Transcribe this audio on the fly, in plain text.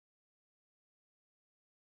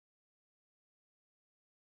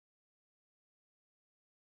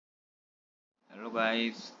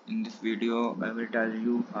Guys, in this video I will tell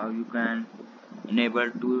you how you can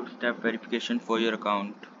enable two-step verification for your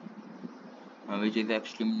account, which is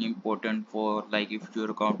extremely important for like if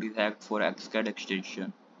your account is hacked for XCAD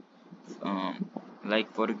extension. um,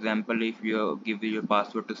 like for example, if you give your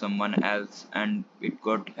password to someone else and it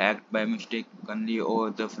got hacked by mistakenly, or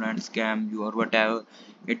the friend scam you or whatever,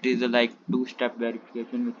 it is a like two-step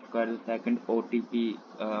verification which requires a second OTP,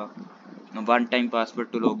 a one-time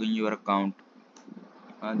password to log in your account.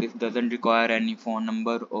 This doesn't require any phone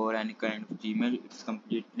number or any kind of Gmail. It's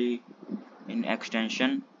completely in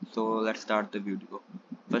extension. So let's start the video.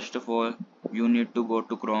 First of all, you need to go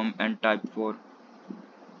to Chrome and type for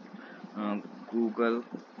uh, Google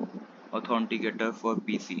Authenticator for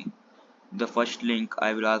PC. The first link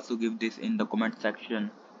I will also give this in the comment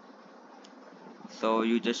section. So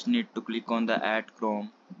you just need to click on the add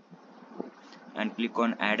Chrome and click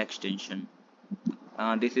on add extension.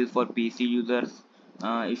 This is for PC users.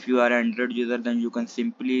 If you are Android user, then you can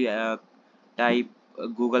simply type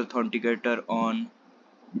Google Authenticator on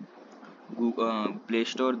Google Play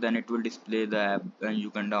Store, then it will display the app and you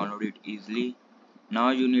can download it easily. Now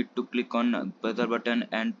you need to click on buzzer button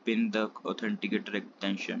and pin the Authenticator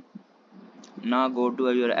extension. Now go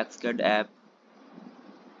to your XCAD app,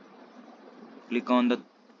 click on the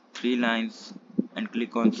three lines and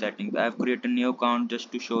click on settings. I have created a new account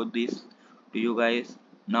just to show this to you guys.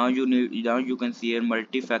 Now you can see here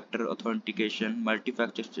multi-factor authentication.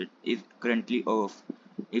 Multi-factor is currently off.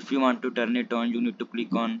 If you want to turn it on, you need to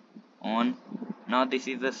click on. Now this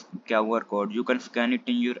is a QR code. You can scan it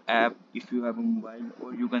in your app if you have a mobile,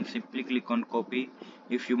 or you can simply click on copy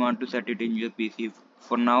if you want to set it in your PC.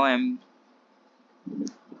 For now I am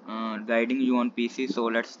guiding you on PC, so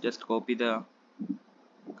let's just copy the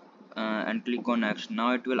and click on next.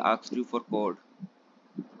 Now it will ask you for code.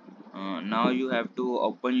 Now you have to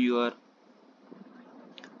open your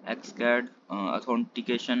XCAD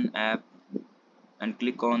authentication app and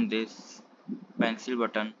click on this pencil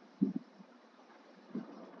button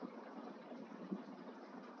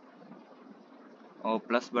or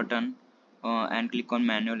plus button, and click on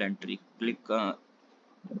manual entry. Click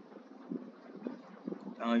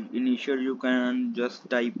initial, you can just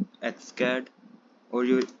type XCAD or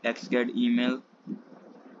your XCAD email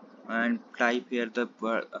and type here the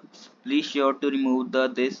please sure to remove the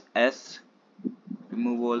this S,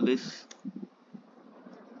 remove all this,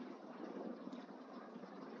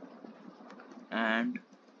 and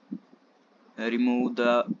remove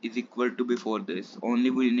the is equal to before this. Only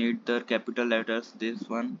we need the capital letters, this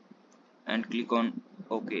one, and click on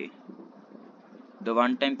OK. The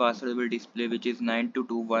one-time password will display, which is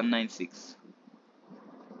 922196.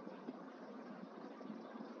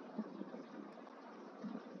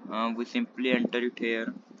 We simply enter it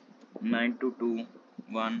here,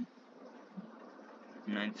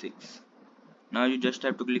 922196. Now you just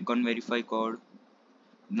have to click on verify code.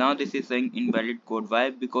 Now this is saying invalid code. Why?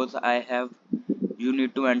 Because you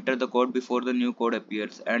need to enter the code before the new code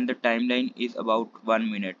appears, and the timeline is about 1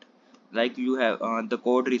 minute. Like you have the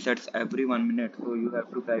code resets every 1 minute, so you have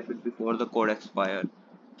to type it before the code expires.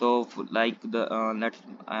 So like the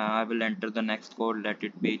I will enter the next code. Let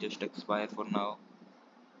it be just expire for now.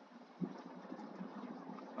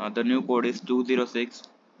 The new code is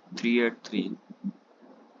 206383.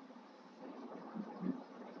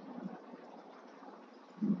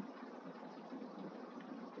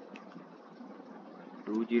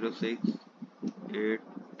 2068.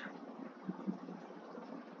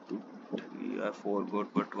 I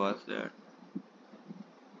forgot what was that.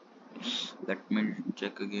 Let me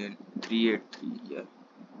check again. 383. Yeah.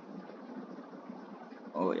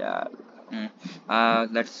 Oh yeah.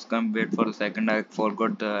 Let's come wait for a second. I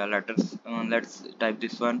forgot the letters. Let's type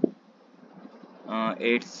this one.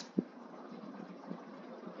 It's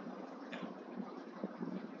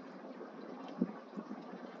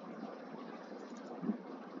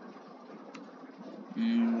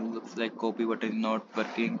looks like copy button is not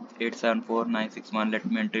working. 874961. Let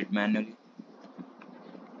me enter it manually.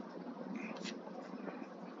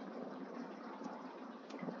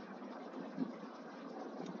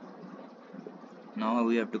 Now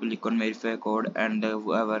we have to click on verify code and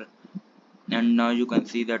and now you can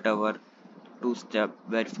see that our two-step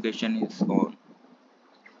verification is on.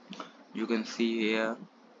 You can see here.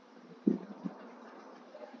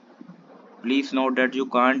 Please note that you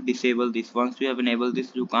can't disable this. Once you have enabled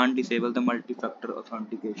this, you can't disable the multi-factor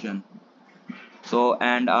authentication. So,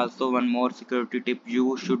 and also one more security tip: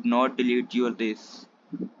 you should not delete this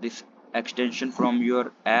extension from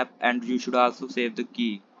your app, and you should also save the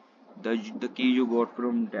key, the key you got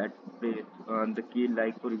from that place. The key,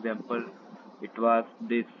 like for example, it was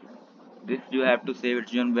this. This you have to save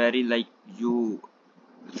it on very, like, you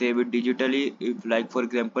save it digitally. If, like, for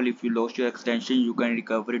example, if you lost your extension, you can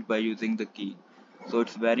recover it by using the key. So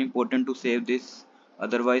it's very important to save this,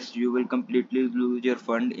 otherwise you will completely lose your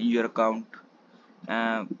fund in your account.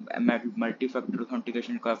 uh, Multi-factor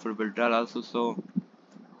authentication card for withdrawal also. So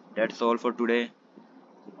that's all for today.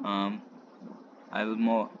 um, I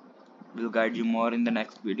will guide you more in the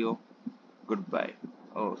next video. Goodbye.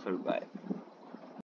 Oh, sorry, bye.